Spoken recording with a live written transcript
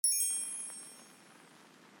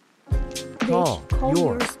Call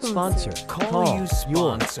your sponsor. Call you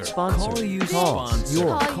sponsor. Call you sponsor.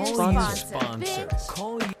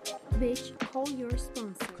 Bitch, call your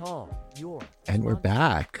sponsor. Call your. And we're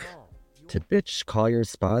back to Bitch Call Your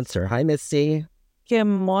Sponsor. Hi, Misty. Good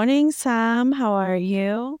morning, Sam. How are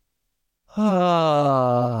you?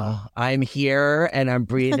 I'm here and I'm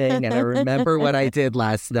breathing and I remember what I did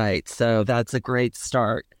last night. So that's a great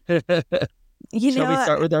start. Shall we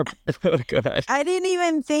start with our... Go ahead. I didn't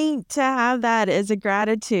even think to have that as a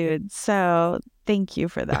gratitude. So thank you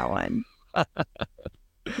for that one.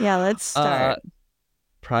 Yeah, let's start.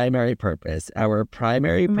 Primary purpose. Our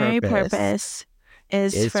primary purpose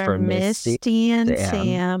is for Misty and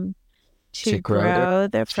Sam to grow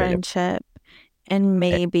their friendship and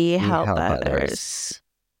maybe help others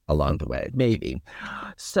along the way. Maybe.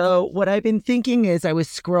 So what I've been thinking is I was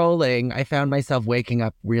scrolling. I found myself waking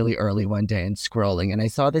up really early one day and scrolling. And I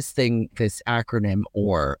saw this acronym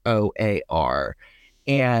OAR, OAR.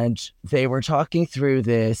 And they were talking through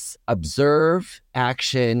this observe,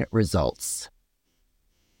 action, results.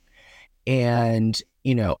 And,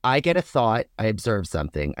 I get a thought, I observe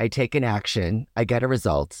something, I take an action, I get a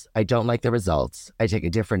result. I don't like the results. I take a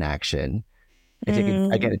different action.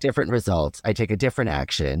 I get a different result. I take a different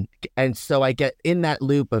action. And so I get in that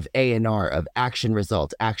loop of A&R of action,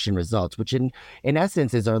 results, which in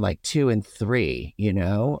essence are like 2 and 3,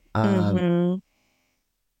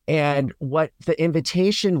 And what the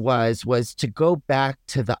invitation was to go back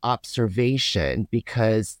to the observation,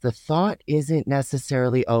 because the thought isn't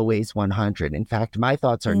necessarily always 100. In fact, my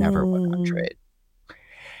thoughts are never 100.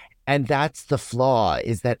 And that's the flaw,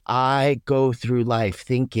 is that I go through life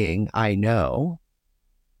thinking I know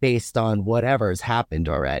based on whatever's happened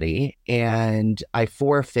already. And I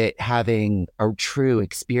forfeit having a true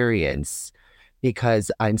experience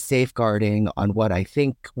because I'm safeguarding on what I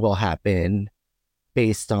think will happen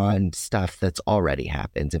based on stuff that's already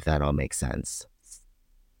happened, if that all makes sense.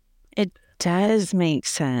 It does make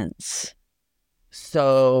sense.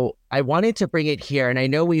 So I wanted to bring it here, and I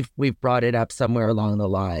know we've brought it up somewhere along the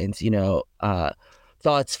lines,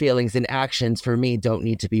 thoughts, feelings, and actions for me don't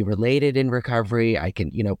need to be related in recovery. I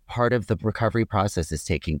can, part of the recovery process is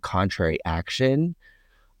taking contrary action.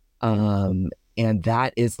 And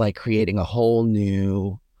that is like creating a whole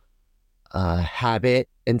new habit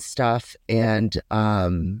and stuff. And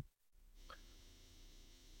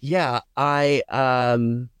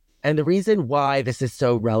and the reason why this is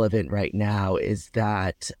so relevant right now is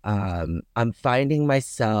that I'm finding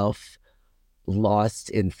myself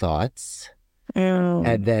lost in thoughts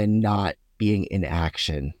and then not being in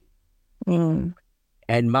action. And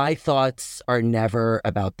my thoughts are never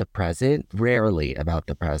about the present, rarely about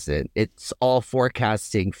the present. It's all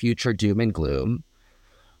forecasting future doom and gloom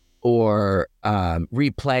or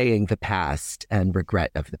replaying the past and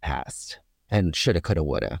regret of the past and shoulda, coulda,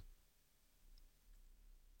 woulda.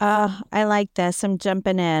 I like this. I'm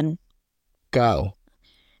jumping in. Go.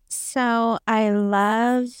 So I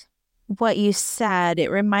love what you said.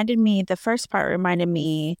 The first part reminded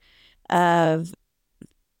me of,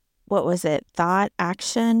 what was it? Thought,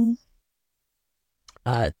 action?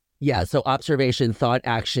 So observation, thought,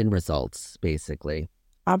 action, results, basically.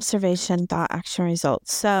 Observation, thought, action,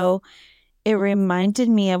 results. So it reminded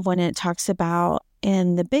me of when it talks about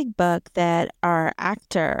in the big book that our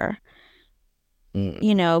actor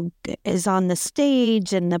is on the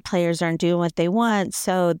stage and the players aren't doing what they want.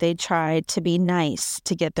 So they try to be nice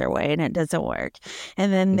to get their way and it doesn't work.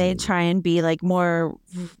 And then they try and be like more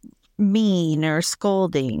mean or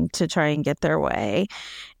scolding to try and get their way.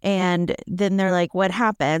 And then they're like, what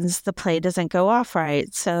happens? The play doesn't go off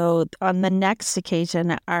right. So on the next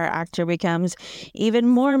occasion, our actor becomes even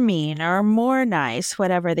more mean or more nice,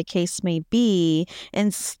 whatever the case may be.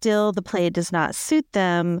 And still the play does not suit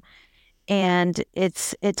them. And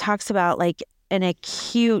it talks about like an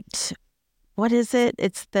acute, what is it?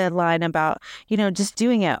 It's the line about, just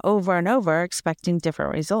doing it over and over, expecting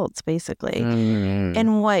different results, basically.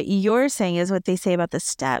 And what you're saying is what they say about the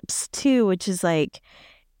steps too, which is like,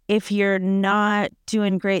 if you're not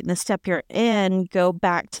doing great in the step you're in, go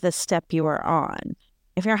back to the step you were on.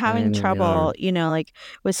 If you're having trouble, like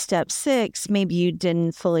with step 6, maybe you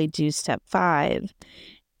didn't fully do step 5.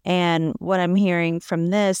 And what I'm hearing from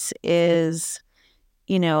this is,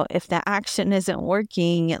 if the action isn't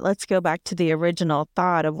working, let's go back to the original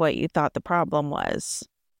thought of what you thought the problem was.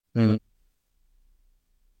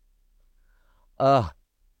 I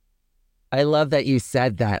love that you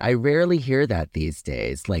said that. I rarely hear that these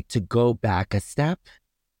days, like to go back a step,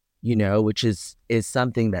 which is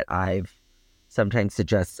something that I've sometimes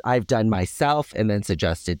I've done myself and then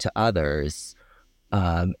suggested to others.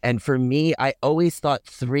 And for me, I always thought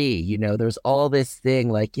 3, there's all this thing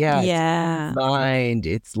like, Yeah. it's mind,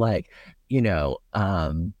 it's like,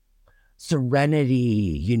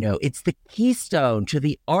 serenity, it's the keystone to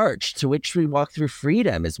the arch to which we walk through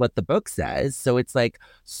freedom is what the book says. So it's like,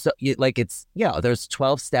 there's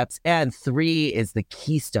 12 steps and 3 is the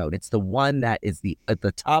keystone. It's the one that is at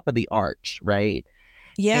the top of the arch, right?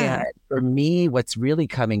 Yeah. And for me, what's really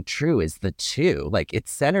coming true is the 2, like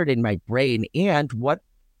it's centered in my brain. And what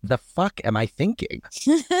the fuck am I thinking?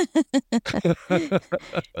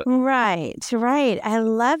 Right. I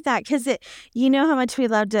love that because you know how much we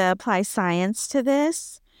love to apply science to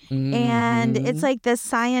this. And it's like the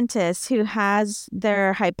scientist who has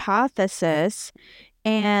their hypothesis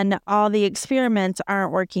and all the experiments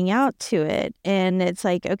aren't working out to it. And it's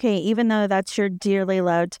like, okay, even though that's your dearly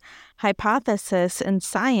loved hypothesis in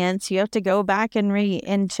science, you have to go back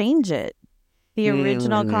and change it, the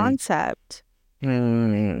original concept.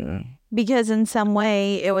 Because in some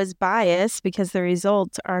way it was biased because the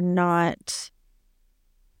results are not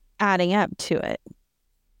adding up to it.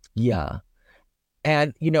 Yeah.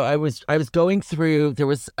 And, I was going through, there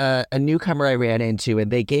was a newcomer I ran into and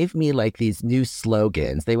they gave me like these new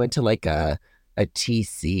slogans. They went to like a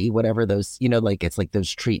TC, whatever those, like it's like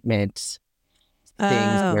those treatment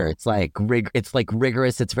things where it's like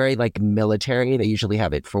rigorous. It's very like military. They usually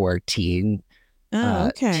have it for teen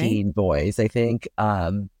boys, I think.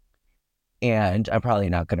 And I'm probably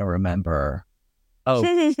not going to remember. Oh,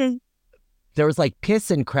 there was like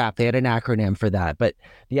piss and crap. They had an acronym for that, but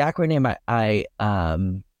the acronym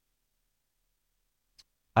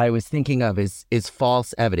I was thinking of is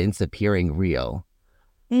false evidence appearing real.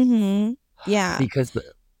 Yeah. Because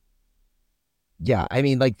I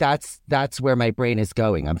mean, like that's where my brain is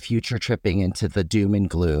going. I'm future tripping into the doom and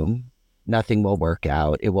gloom. Nothing will work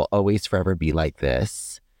out. It will always forever be like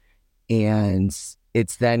this. And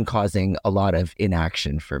it's then causing a lot of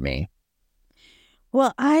inaction for me.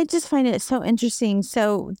 Well, I just find it so interesting.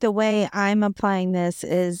 So the way I'm applying this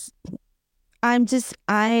is I'll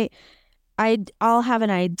have an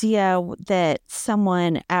idea that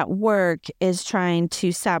someone at work is trying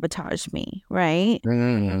to sabotage me, right?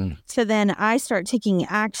 So then I start taking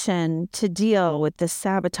action to deal with the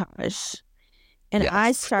sabotage. And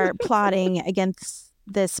I start plotting against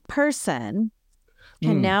this person.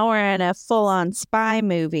 And now we're in a full-on spy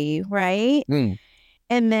movie, right? And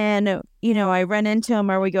then, I run into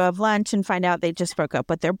them or we go have lunch and find out they just broke up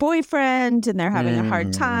with their boyfriend and they're having a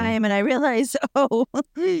hard time. And I realize, I've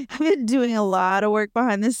been doing a lot of work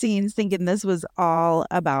behind the scenes thinking this was all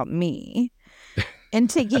about me and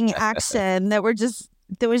taking action that was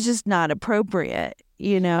just not appropriate,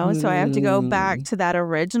 So I have to go back to that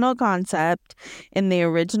original concept and the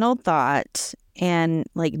original thought and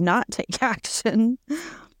like not take action.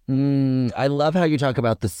 I love how you talk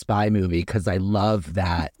about the spy movie because I love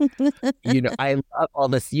that. I love all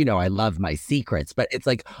this, I love my secrets, but it's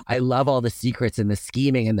like I love all the secrets and the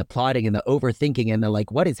scheming and the plotting and the overthinking and the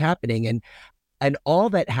like, what is happening? And all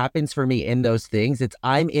that happens for me in those things, it's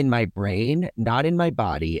I'm in my brain, not in my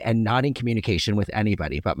body, and not in communication with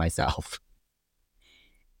anybody but myself.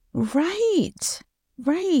 Right.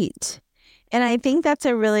 And I think that's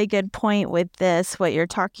a really good point with this, what you're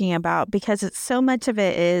talking about, because it's so much of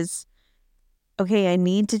it is, okay, I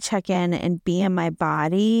need to check in and be in my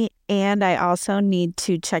body. And I also need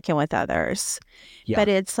to check in with others. Yeah. But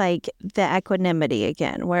it's like the equanimity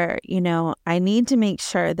again, where, I need to make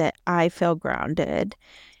sure that I feel grounded.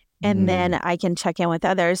 And then I can check in with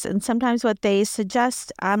others. And sometimes what they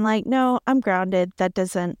suggest, I'm like, no, I'm grounded. That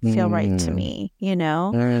doesn't feel right to me,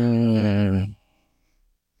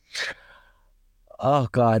 Oh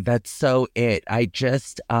God, that's so it. I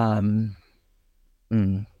just, the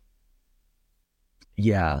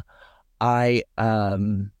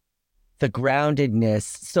groundedness.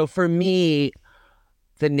 So for me,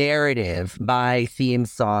 the narrative, my theme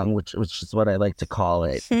song, which is what I like to call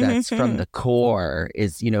it, that's from the core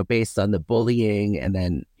is, based on the bullying and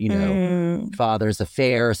then, father's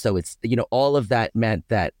affair. So it's, all of that meant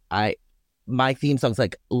that my theme song's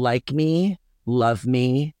like me, love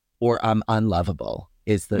me, or I'm unlovable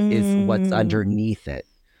is what's underneath it.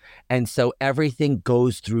 And so everything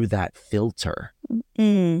goes through that filter.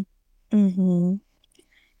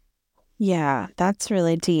 Yeah, that's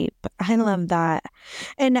really deep. I love that.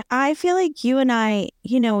 And I feel like you and I,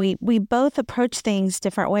 we both approach things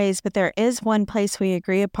different ways, but there is one place we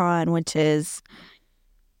agree upon, which is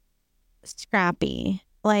scrappy.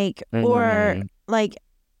 Or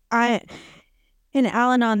in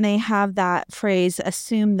Al-Anon, they have that phrase,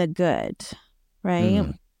 assume the good,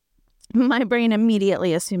 right? My brain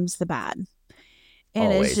immediately assumes the bad.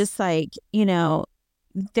 And Always. It's just like,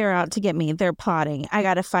 they're out to get me. They're plotting. I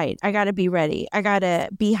got to fight. I got to be ready. I got to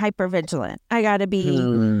be hyper vigilant. I got to be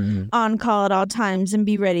on call at all times and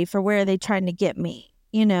be ready for where are they trying to get me,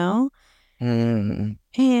 you know? And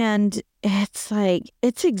it's like,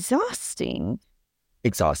 it's exhausting.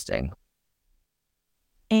 Exhausting.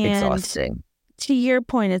 And Exhausting. to your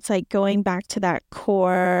point, it's like going back to that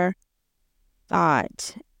core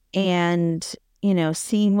thought and, you know,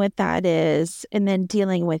 seeing what that is and then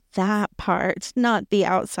dealing with that part, not the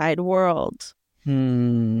outside world.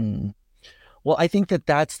 Well, I think that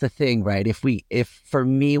that's the thing, right? If for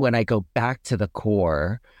me, when I go back to the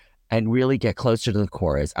core and really get closer to the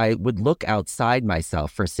core, is I would look outside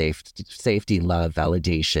myself for safety, love,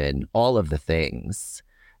 validation, all of the things.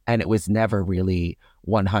 And it was never really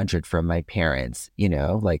 100 from my parents, you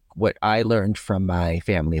know, like what I learned from my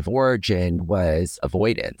family of origin was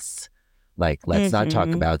avoidance. Like, let's not talk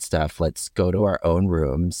about stuff. Let's go to our own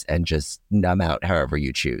rooms and just numb out however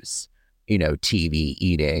you choose, you know, TV,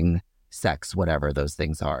 eating, sex, whatever those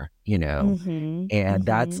things are, you know, and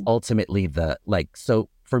that's ultimately so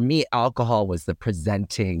for me, alcohol was the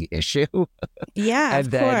presenting issue. Yeah,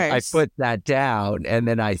 and then I put that down and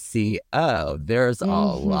then I see, oh, there's a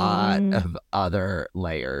lot of other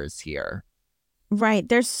layers here. Right.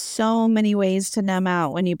 There's so many ways to numb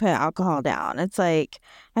out when you put alcohol down. It's like,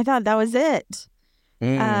 I thought that was it.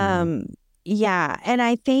 Yeah. And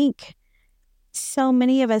I think so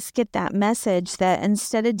many of us get that message that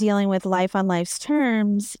instead of dealing with life on life's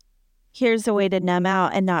terms, here's a way to numb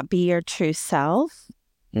out and not be your true self.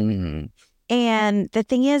 And the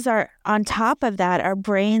thing is, on top of that, our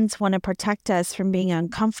brains want to protect us from being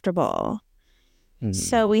uncomfortable.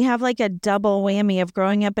 So we have like a double whammy of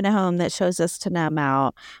growing up in a home that shows us to numb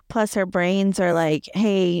out. Plus our brains are like,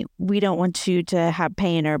 hey, we don't want you to have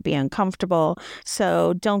pain or be uncomfortable.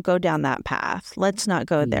 So don't go down that path. Let's not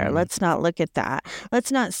go there. Let's not look at that.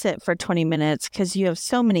 Let's not sit for 20 minutes because you have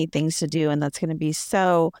so many things to do and that's going to be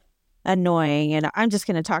so annoying. And I'm just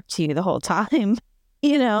going to talk to you the whole time.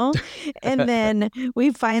 You know, and then we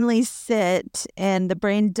finally sit and the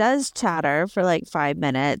brain does chatter for like 5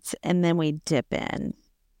 minutes and then we dip in.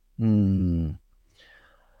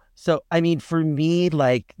 So, I mean, for me,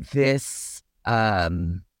 like this,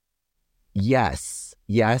 yes.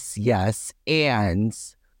 And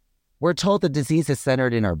we're told the disease is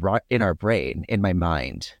centered in our brain, in my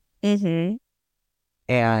mind. And,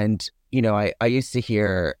 you know, I used to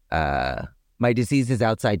hear, my disease is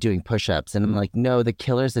outside doing push-ups. And I'm like, no, the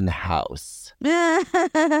killer's in the house.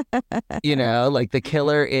 You know, like the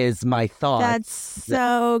killer is my thoughts. That's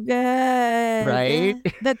so good. Right?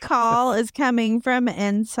 The call is coming from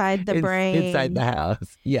inside the brain. Inside the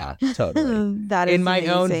house. Yeah, totally. That is in my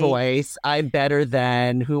amazing. own voice, I'm better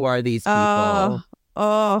than, who are these people?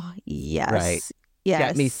 Oh, yes. Right. Yes.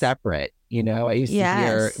 Get me separate. You know, I used to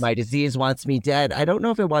hear my disease wants me dead. I don't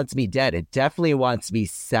know if it wants me dead. It definitely wants me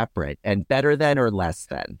separate and better than or less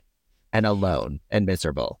than and alone and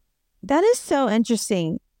miserable. That is so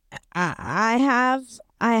interesting. I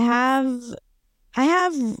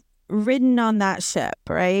have ridden on that ship,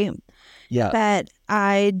 right? Yeah. But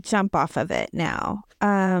I jump off of it now.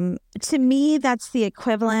 To me, that's the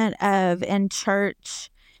equivalent of in church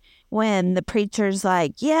when the preacher's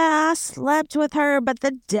like, yeah, I slept with her, but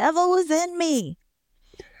the devil was in me.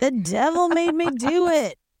 The devil made me do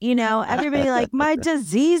it. You know, everybody like, my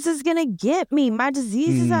disease is going to get me. My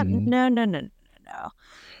disease is not.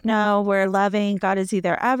 No, we're loving. God is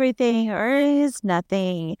either everything or he is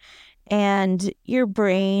nothing. And your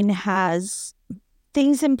brain has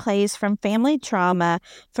things in place from family trauma,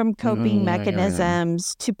 from coping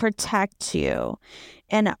mechanisms to protect you.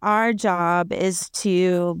 And our job is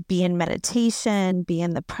to be in meditation, be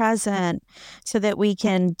in the present, so that we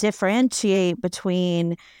can differentiate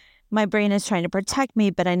between my brain is trying to protect me,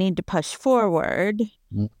 but I need to push forward.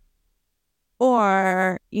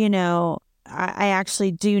 Or, you know, I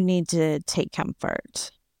actually do need to take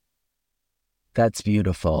comfort. That's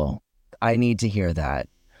beautiful. I need to hear that.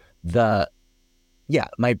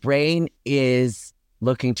 My brain is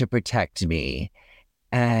looking to protect me.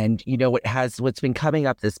 And, you know, what's been coming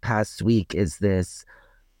up this past week is this,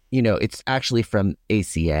 you know, it's actually from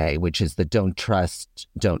ACA, which is the don't trust,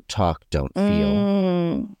 don't talk, don't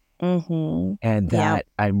feel. And that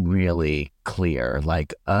I'm really clear,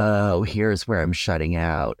 like, oh, here's where I'm shutting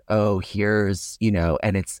out. Oh, here's, you know,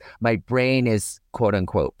 and it's my brain is quote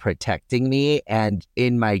unquote protecting me. And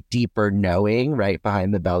in my deeper knowing, right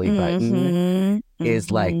behind the belly button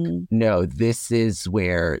is like, no, this is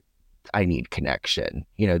where I need connection.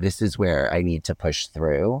 You know, this is where I need to push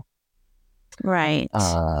through. Right.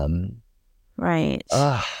 Right.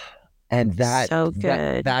 And that So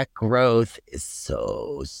good. that growth is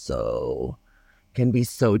so can be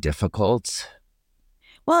so difficult.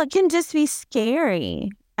 Well, it can just be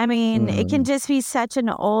scary. I mean, it can just be such an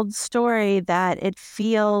old story that it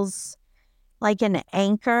feels like an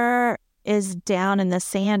anchor is down in the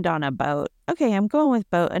sand on a boat. Okay, I'm going with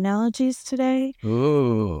boat analogies today.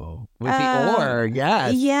 Ooh, with the oar,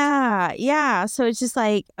 yes. Yeah. So it's just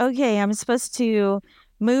like, okay, I'm supposed to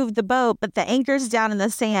move the boat, but the anchor's down in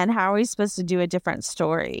the sand. How are we supposed to do a different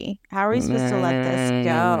story? How are we supposed to let this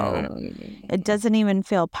go? It doesn't even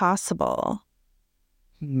feel possible.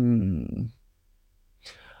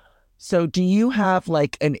 So do you have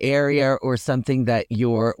like an area or something that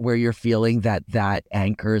where you're feeling that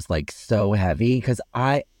anchor is like so heavy? Because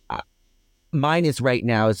mine is right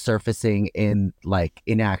now surfacing in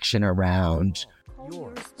action around.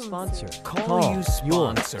 Your sponsor. Call you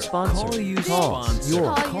sponsor. Sponsor. Call you Call sponsor.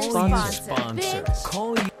 your Call you sponsor. sponsor.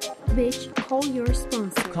 Call you. Bitch, call your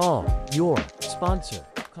sponsor. Call your sponsor.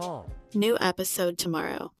 Call. New episode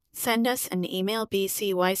tomorrow. Send us an email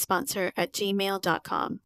bcysponsor@gmail.com.